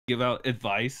give out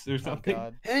advice or Oh something.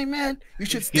 God. Hey man, you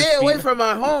should Give stay away feedback. from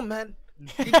my home, man. No,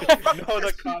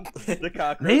 the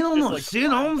cockroach. They don't just, know like, shit,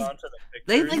 climbs Holmes. onto the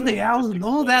They pictures think and they all just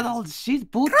know that explains. all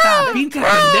shit. Puta, pinche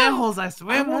pendejos, I I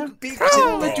swear, man. won't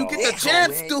let you get the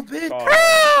chance, stupid.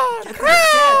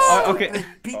 Okay.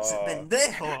 Pizza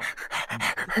pendejo.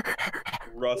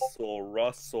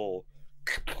 Russell.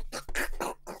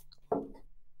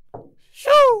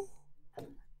 Shoo!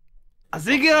 I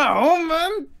say get home,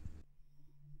 man.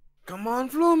 Come on,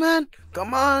 Flu, man.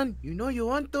 Come on. You know you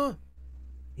want to.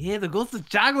 Yeah, the ghost of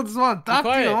Chaco just want to talk to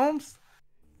you, quiet. Holmes.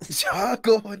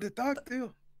 Chaco want to talk to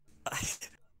you.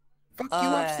 Fuck you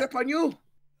up, step on you.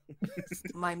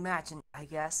 My matching, I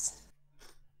guess.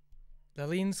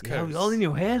 LALIN'S Yeah, curse. we all in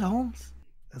your head, Holmes.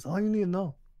 That's all you need to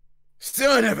know.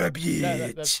 Son of a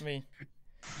bitch. That's me.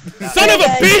 Son of a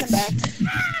bitch!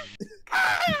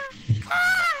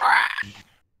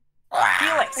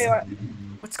 Felix, Wait, what?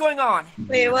 what's going on?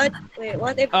 Wait, what? Wait,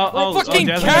 what? If, Oh, Fucking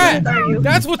Jasmine. cat! Are you?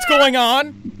 That's what's going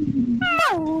on!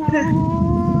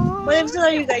 What episode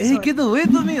are you guys Hey, on? get away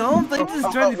from me, Holmes. I'm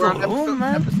just trying to go We're on home,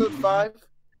 man. episode 5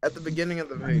 at the beginning of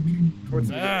the page. Towards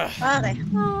the beginning. Ugh, Okay.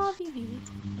 Oh, baby.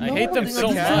 I hate them I so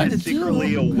think Cat I'm much. is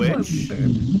secretly a witch.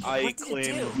 I What did it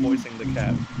claim do? voicing the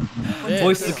cat. This.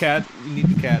 Voice the cat. You need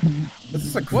the cat.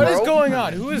 Is this a What is crow? going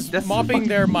on? Who is That's mopping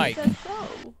their mic? Said so.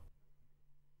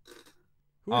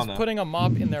 Who I is don't know. putting a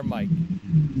mop in their mic?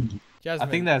 Jasmine.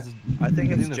 I think that's. I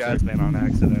think it's that's Jasmine on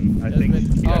accident. I think.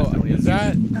 Jasmine. he Oh, accidentally is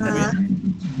that Uh-huh.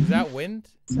 wind? Is that wind?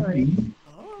 Sorry.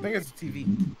 I think it's TV.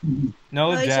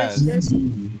 No, it's jazz.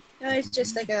 it's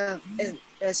just like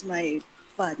it's my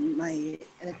fun, my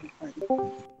electric fun.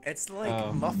 It's like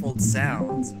Oh. muffled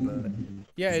sounds, but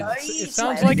Yeah, it Nice.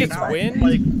 sounds like it's Like wind.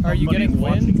 Like Are you somebody's getting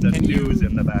watching wind? the Can news you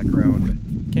in the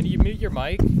background? can you mute your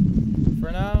mic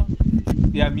for now?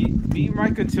 Yeah, me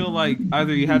Mike until like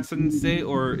either you had something to say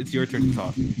or it's your turn to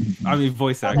talk. I mean,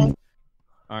 voice act. Okay.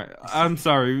 All right, I'm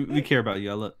sorry. We care about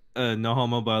you. I love no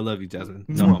homo, but I love you, Jasmine.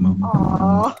 No homo.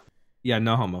 Aww. Yeah,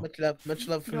 no homo. Much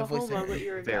love for No the voice homo, actor. but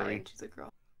you're a guy Very. and she's a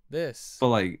girl. This. But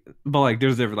like,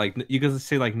 there's different. Like, you guys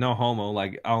say like no homo.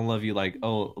 Like, I don't love you. Like,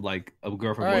 oh, like a All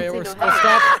girlfriend. right, Say we're no we'll homo.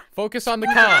 stop. Focus on the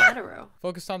You're car. hetero,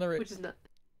 Focus on the. which is not.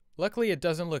 Luckily, it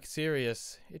doesn't look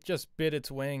serious. It just bit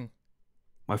its wing.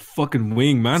 My fucking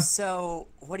wing, man. so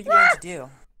what are you going to do?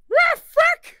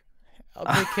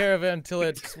 I'll take care of it until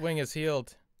its wing is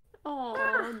healed. Oh,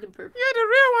 the burp. You're the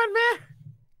real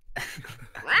one,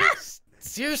 man.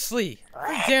 Seriously,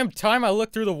 every damn time I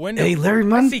look through the window, Hey, Larry, I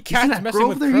man. see you cats that messing girl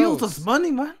with over there? He owes crows. us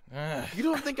money, man. Ugh. You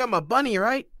don't think I'm a bunny,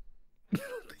 right? What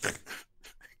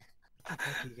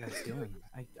are you guys doing?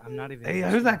 I'm not even. Hey, I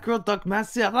heard that girl talk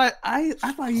massive. I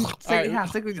thought you said Alright, you had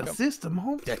sex with your sister,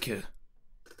 Mom. Deku,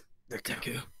 Thank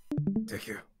you.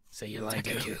 say you like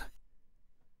Deku.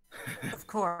 Of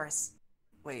course.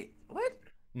 Wait, what?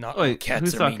 Not Wait, all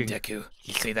cats who's are mean, talking? Deku.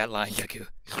 You say that line, Deku.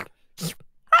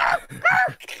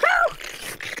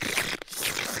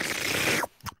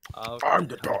 I'm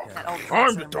the dog. That old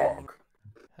I'm the concern dog.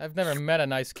 I've never met a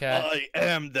nice cat. I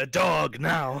am the dog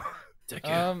now.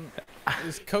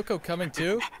 Is Coco coming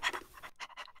too?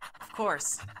 Of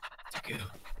course. She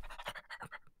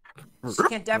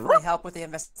can definitely help with the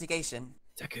investigation.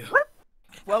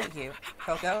 Won't you,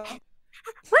 Coco?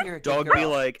 You're a good Dog girl. be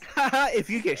like, haha, if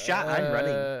you get shot, I'm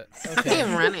running. Okay.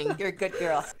 running. You're a good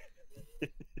girl.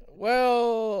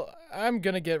 Well, I'm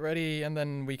gonna get ready and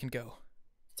then we can go.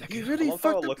 You I really love how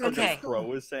it fucked up looks your like Okay. a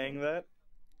crow is saying that.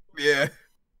 Yeah.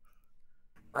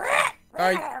 All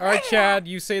right, Chad.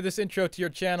 You say this intro to your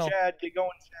channel. Chad, get going,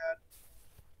 Chad.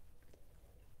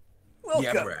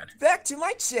 Welcome Brad. back to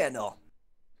my channel.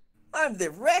 I'm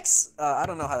the Rex. I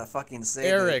don't know how to fucking say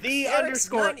it. Eric. The Eric's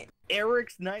underscore 90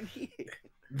 Eric's 98.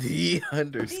 The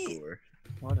underscore.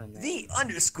 What a name. The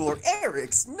underscore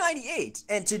Eric's 98.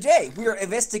 And today we are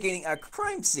investigating a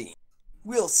crime scene.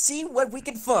 We'll see what we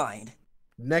can find.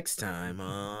 Next time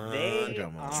on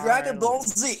Dragon Ball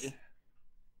Z.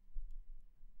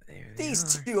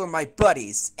 These two are my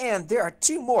buddies, and there are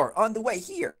two more on the way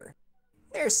here.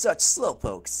 They're such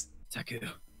slowpokes.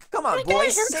 Come on,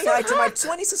 boys, say hi to my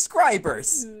 20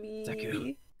 subscribers.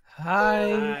 Me.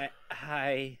 Hi.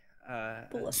 Hi.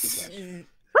 Bless you.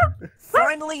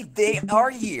 Finally, they are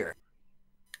here.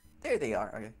 There they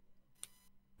are. Okay.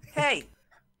 Hey,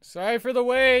 Sorry for the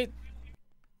wait.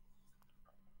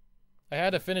 I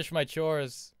had to finish my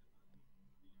chores.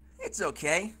 it's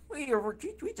okay. We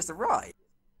just arrived.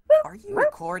 Are you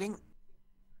recording?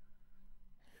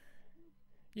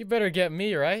 You better get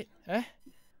me, right? Eh?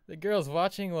 The girls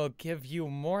watching will give you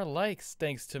more likes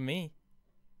thanks to me.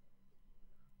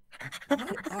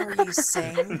 What are you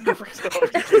saying?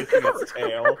 Chasing its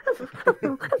tail.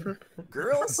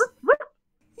 Girls?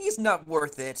 He's not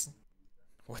worth it.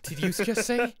 What did you just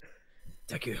say?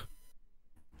 Thank you.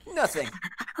 Nothing.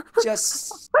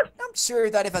 Just, I'm sure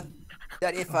that if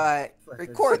I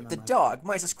record the dog,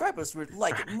 my subscribers would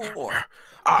like it more.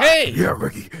 Hey! Yeah,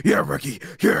 Ricky. Yeah, Ricky.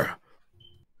 Yeah.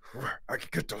 I can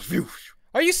get those views.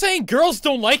 Are you saying girls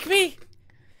don't like me?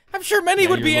 I'm sure many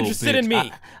would you're be a little interested in bitch.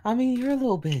 me. I mean, you're a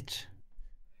little bitch.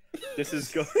 This is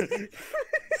going.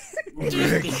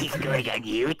 He's going on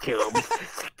YouTube.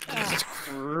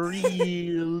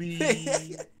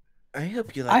 Really? I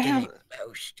hope you I like have- it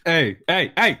most. Hey,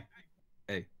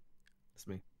 it's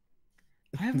me.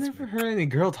 I have never heard any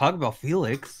girl talk about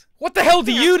Felix. What the hell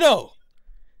do you know?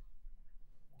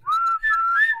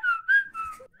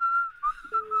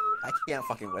 I can't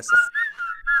fucking whistle.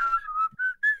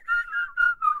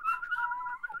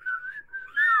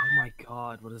 Oh my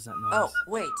god, what is that noise? Oh,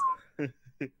 wait.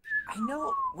 I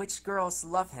know which girls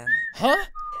love him. Huh?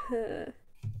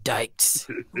 Dykes.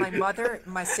 My mother,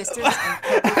 my sisters,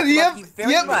 and Pepper Yep, love you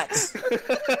very yep. much.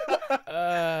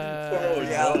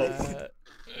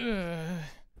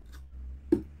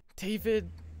 David,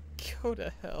 go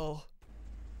to hell.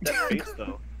 That face,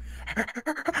 though.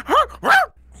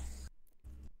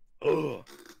 Ugh.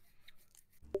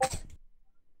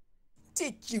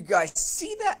 Did you guys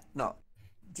see that? No.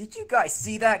 Did you guys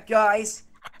see that, guys?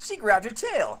 She grabbed her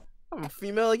tail. I'm a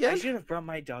female I again? should have brought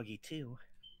my doggy too.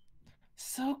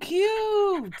 So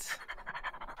cute.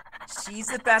 She's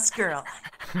the best girl.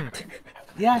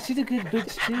 Yeah, she's a good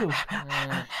bitch too.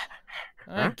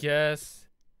 I guess.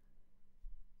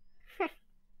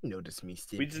 Notice me,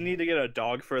 Steve. We just need to get a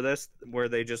dog for this, where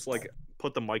they just like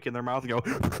put the mic in their mouth and go.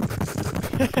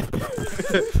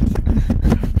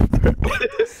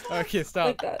 Okay, stop.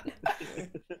 Like that.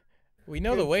 We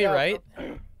know the way, right?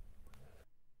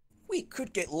 We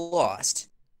could get lost.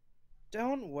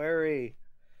 Don't worry.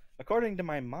 According to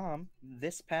my mom,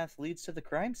 this path leads to the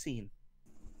crime scene.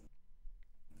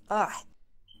 Ah,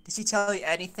 did she tell you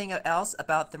anything else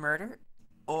about the murder?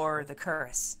 Or the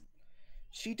curse?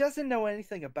 She doesn't know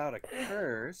anything about a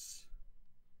curse.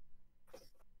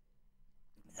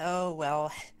 Oh,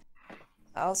 well.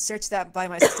 I'll search that by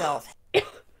myself.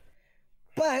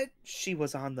 But she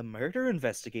was on the murder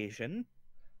investigation.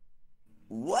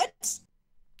 What?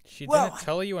 She Well- didn't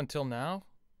tell you until now?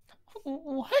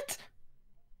 What?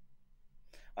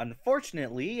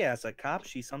 Unfortunately, as a cop,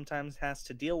 she sometimes has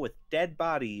to deal with dead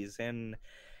bodies, and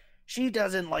she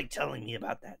doesn't like telling me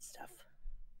about that stuff.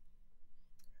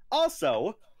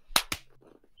 Also,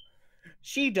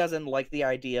 she doesn't like the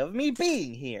idea of me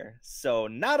being here, so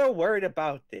not a word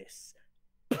about this.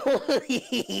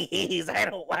 Please, I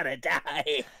don't want to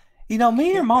die. You know, me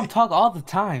and your mom talk all the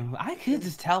time. I could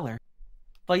just tell her.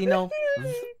 But you know,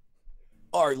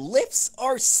 Our lips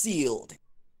are sealed.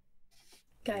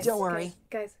 Guys, Don't worry.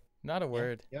 Guys, Not a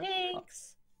word.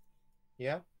 Thanks.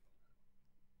 Yeah?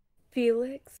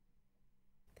 Felix,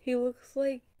 he looks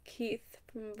like Keith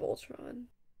from Voltron.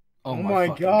 oh my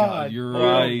fucking God. You're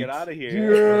Oh, right. get out of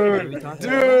here. Dude, talking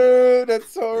dude,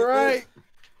 that's so right.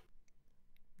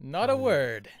 Not a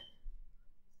word.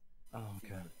 Oh,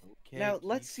 okay. Now,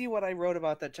 let's see what I wrote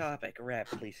about the topic.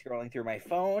 Rapidly scrolling through my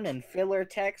phone and filler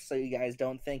text so you guys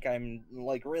don't think I'm,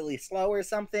 like, really slow or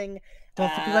something. Don't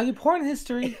forget about your porn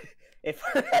history. If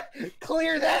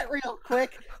clear that real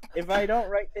quick. If I don't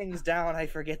write things down, I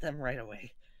forget them right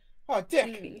away. Oh, dick.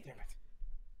 Amy. Damn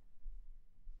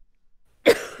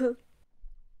it.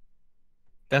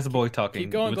 That's a boy talking.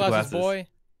 Keep going, with the glasses boy.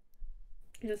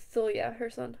 It's still, yeah, her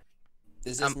son.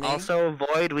 Is this me? Also,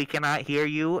 Void, we cannot hear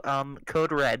you.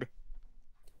 Code red.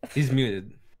 He's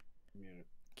muted.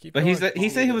 Keep But going. he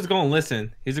said he was going to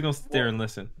listen. He's going to sit there and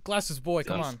listen. Glasses boy,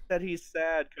 come on. Said he's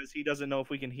sad because he doesn't know if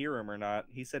we can hear him or not.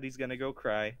 He said he's gonna go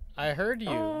cry. I heard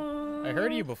you. I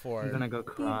heard you before. I'm gonna go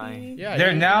cry. Yeah.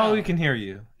 There, you now know. we can hear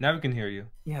you. Now we can hear you.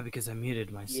 Yeah, because I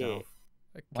muted myself.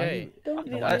 Okay. Don't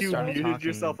No, mute I You started yourself. muted talking.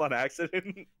 yourself on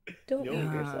accident. Don't No.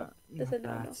 mute yourself. That's a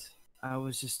no-no. I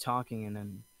was just talking and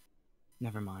then...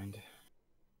 Never mind.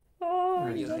 Oh, Are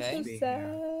you that's okay?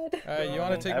 so sad. You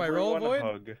want to take my role, Everyone Void?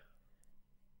 hug.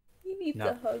 He needs No.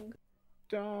 a hug.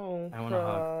 Don't I wanna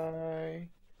hug. cry.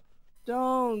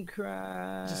 Don't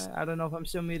cry. I don't know if I'm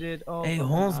still muted. Oh, Hey, fuck,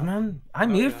 Holmes, I'm not. man.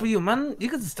 I'm here for you, man. You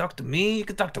can just talk to me. You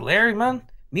can talk to Larry, man.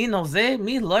 Me and Jose,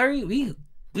 me and Larry,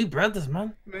 we brothers,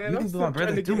 man. Man, You I'm can be still my trying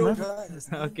brother to too, get man.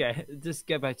 over Okay, just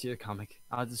get back to your comic.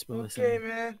 I'll just be Okay, listening.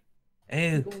 man.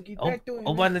 Hey, Gonna get back to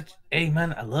it, hey,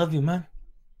 man, I love you, man.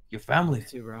 Your family. You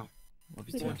too, bro. Love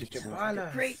you We too. love you too.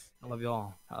 Voila. Great. I love you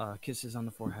all. Kisses on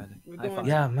the forehead. We're High going- five.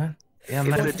 Yeah, man. Yeah, If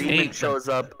man, the demon eight. shows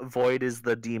up, Void is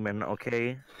the demon,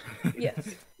 okay?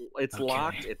 Yes. It's Okay.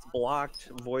 locked. It's blocked.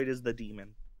 Void is the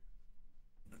demon.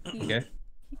 Okay.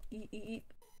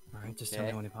 Alright, just tell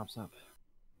me when he pops up.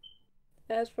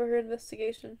 As for her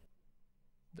investigation.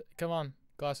 Come on,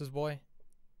 glasses boy.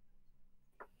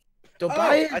 Don't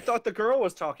buy it. I thought the girl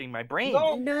was talking. My brain.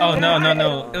 No. No. Oh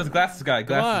no! It was glasses guy.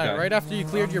 Come Glasses on, guy. right after you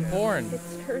cleared your porn.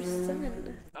 It's her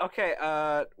son.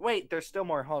 Okay. Wait. There's still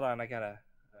more. Hold on. I gotta.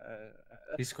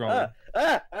 He's scrolling.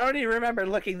 I don't even remember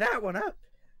looking that one up.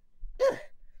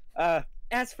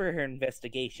 As for her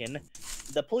investigation,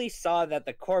 the police saw that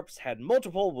the corpse had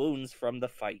multiple wounds from the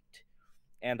fight,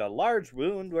 and a large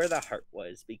wound where the heart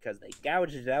was because they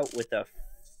gouged it out with a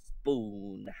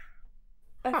spoon.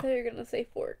 I thought you were gonna say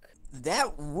fork.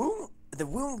 That wound, the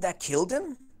wound that killed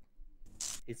him?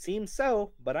 It seems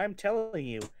so, but I'm telling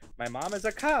you, my mom is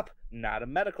a cop, not a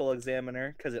medical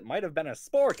examiner, because it might have been a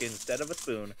spork instead of a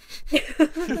spoon.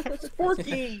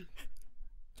 Sporky!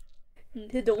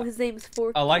 His name's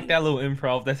Forky. I like that little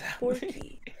improv that's happening.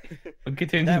 Forky.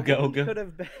 Continue, That go. wound could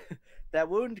have been, that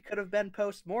wound could have been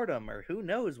post-mortem, or who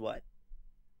knows what.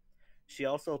 She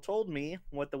also told me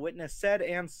what the witness said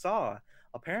and saw.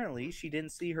 Apparently, she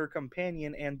didn't see her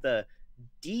companion and the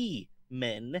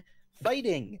D-men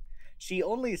fighting. She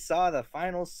only saw the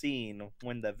final scene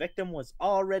when the victim was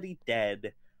already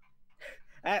dead.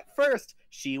 At first,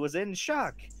 she was in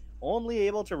shock, only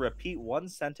able to repeat one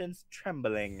sentence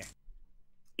trembling.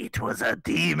 It was a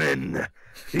demon.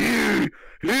 He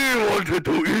wanted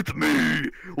to eat me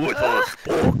with a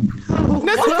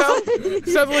spork.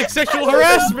 Sounds like sexual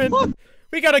harassment.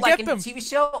 We gotta Like get in them. a TV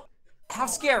show? How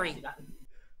scary.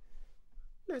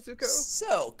 Nezuko.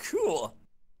 So cool.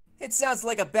 It sounds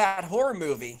like a bad horror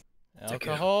movie.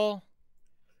 Alcohol.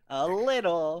 A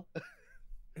little.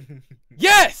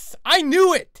 Yes, I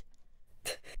knew it.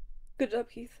 Good job,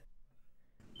 Keith.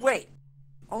 Wait,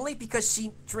 only because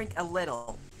she drank a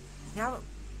little. Now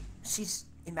she's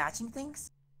imagining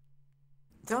things?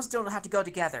 Those don't have to go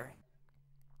together.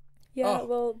 Yeah, Oh.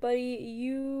 well, buddy,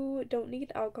 you don't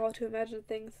need alcohol to imagine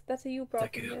things. That's a you problem,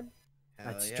 Thank you. man.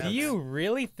 That's Do you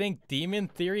really think demon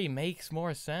theory makes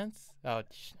more sense?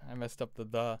 Ouch, I messed up the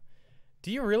duh.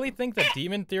 Do you really think that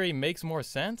demon theory makes more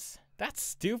sense? That's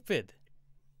stupid.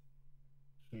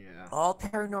 Yeah. All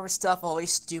paranormal stuff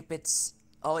always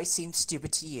seems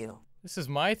stupid to you. This is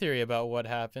my theory about what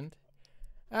happened.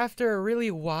 After a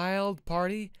really wild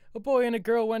party, a boy and a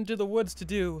girl went to the woods to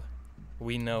do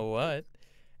we know what.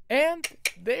 And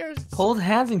there's hold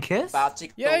hands and kiss?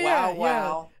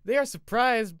 Wow. They are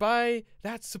surprised by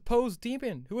that supposed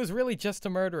demon, who is really just a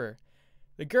murderer.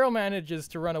 The girl manages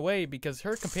to run away because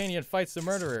her companion fights the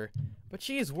murderer, but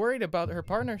she is worried about her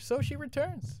partner, so she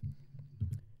returns.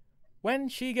 When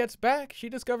she gets back, she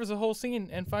discovers the whole scene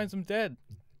and finds him dead.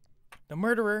 The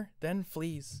murderer then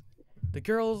flees. The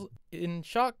girl, in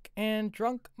shock and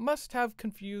drunk, must have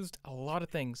confused a lot of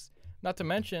things, not to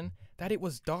mention that it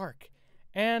was dark,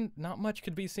 and not much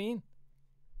could be seen.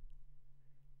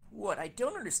 What I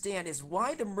don't understand is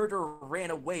why the murderer ran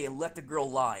away and left the girl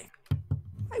alive.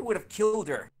 I would have killed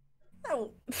her.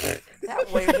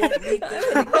 That way it won't lead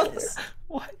to any witness.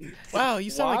 What? Wow, you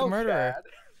sound like a murderer.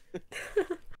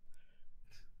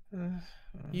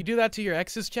 You do that to your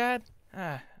exes, Chad?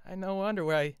 Ah, I no wonder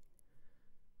why.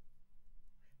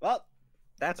 Well,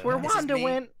 that's where This is Wanda me.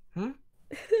 went.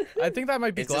 I think that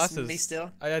might be Is this glasses. me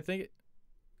still? I think.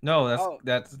 No, Oh,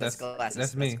 that's glasses.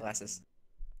 That's me. That's glasses.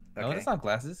 No, Okay. that's not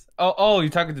glasses. Oh, you're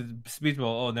talking to speech bubble.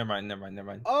 Oh, never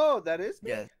mind. Oh, that is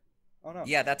me? Yeah. Oh, no.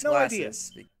 Yeah, that's No idea.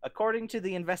 glasses. According to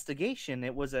the investigation,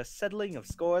 it was a settling of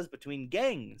scores between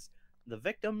gangs. The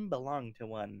victim belonged to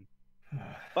one.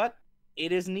 But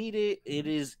it is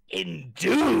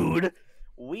indeed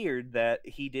weird that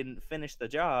he didn't finish the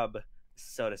job,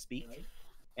 so to speak.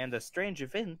 And the strange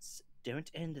events don't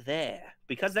end there,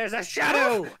 because there's a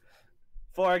shadow!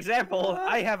 For example,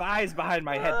 I have eyes behind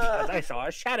my head because I saw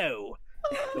a shadow.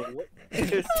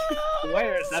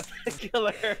 Whereas the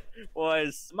killer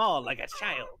was small like a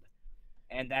child.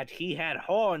 And that he had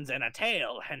horns and a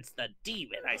tail, hence the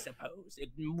demon, I suppose. It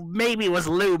maybe was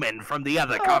Lumen from the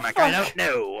other comic, I don't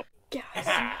know.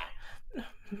 Yes.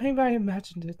 Maybe I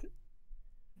imagined it.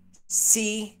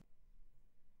 See?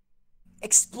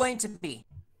 Explain to me.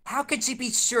 How could she be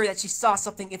sure that she saw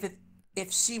something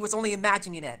if she was only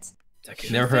imagining it?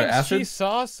 Never heard Thinks acid? she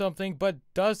saw something, but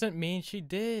doesn't mean she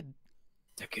did.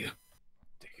 Dick.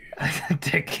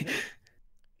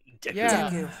 Yeah,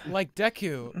 Deku. like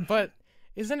Deku. But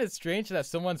isn't it strange that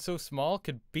someone so small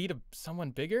could beat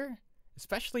someone bigger?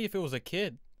 Especially if it was a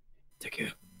kid.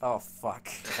 Oh, fuck.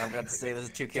 I'm going to say those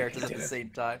two characters at the same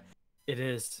time. It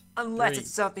is. Unless 3.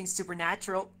 it's something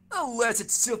supernatural. Unless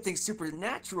it's something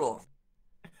supernatural.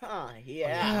 Oh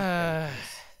yeah.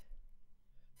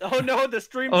 Oh no, the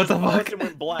stream What just the fuck? paused and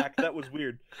went black. That was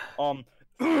weird.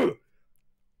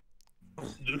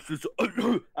 This is.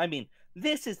 I mean,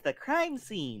 this is the crime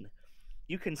scene.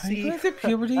 You can Are you see going through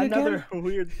puberty another again?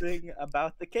 weird thing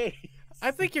about the case.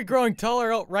 I think you're growing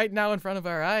taller right now in front of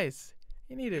our eyes.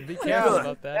 You need to be careful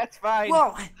about that. That's fine.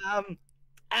 Whoa.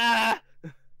 I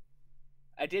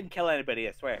didn't kill anybody,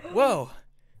 I swear. Whoa.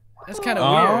 That's kind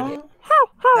of weird.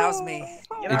 That was me.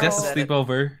 It's just a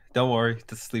sleepover. Don't worry, it's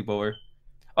just a sleepover.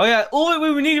 Oh yeah. Oh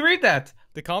wait, we need to read that.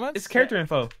 The comments? It's character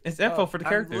info. It's info for the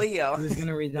character. Leo. Who's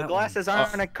gonna read that? The glasses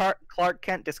aren't a Clark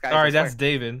Kent disguise. All right, I swear. that's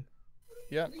David.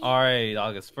 Yeah. All right,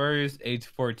 August 1st, age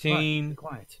 14.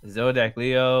 Quiet. Zodiac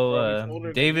Leo. Bro, he's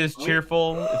older David than is me.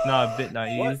 cheerful, if not a bit What?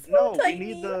 naive.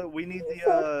 No, we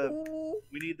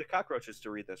need the cockroaches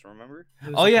to read this. Remember?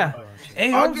 Oh yeah.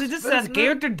 Hey, Holmes, August is this 1st, that man.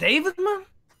 character David, man?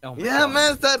 Oh my Yeah, God.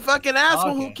 man, it's that fucking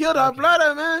asshole who Okay, killed our okay.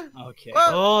 brother, man. Okay.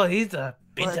 What? Oh, he's a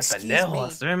bit Well, of excuse pendejo, me.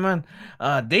 sir, man.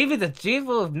 David is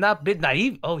cheerful, if not a bit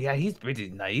naive. Oh yeah, he's pretty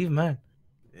naive, man.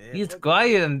 He's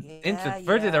quiet and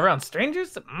introverted yeah. around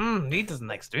strangers. He doesn't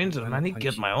like strangers, man. He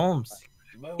killed my Holmes.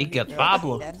 He killed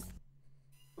Pablo.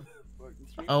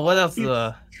 Oh, what else?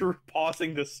 You're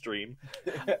pausing the stream.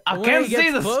 I When can't he see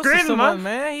gets the close to screen, someone,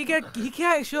 man. He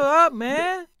can't show up,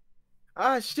 man.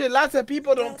 Ah, shit, lots of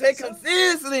people don't take him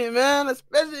seriously, man.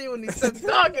 Especially when he starts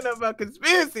talking about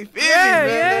conspiracy theories, Yeah, man.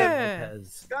 yeah.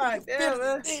 Because God damn,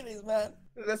 man. man.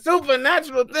 The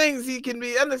supernatural things, he can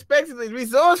be unexpectedly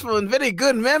resourceful and very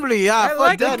good memory. Ah, I fuck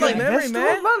like that, good man. memory,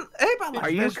 man. Hey, man, Are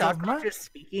you vegetables, man. cockroaches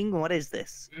speaking? What is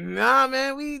this? Nah,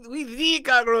 man, we the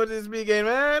cockroaches speaking,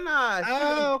 man.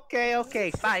 Ah, shit.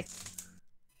 Okay, bye.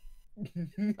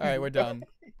 All right, we're done.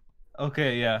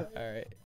 Okay, yeah. All right.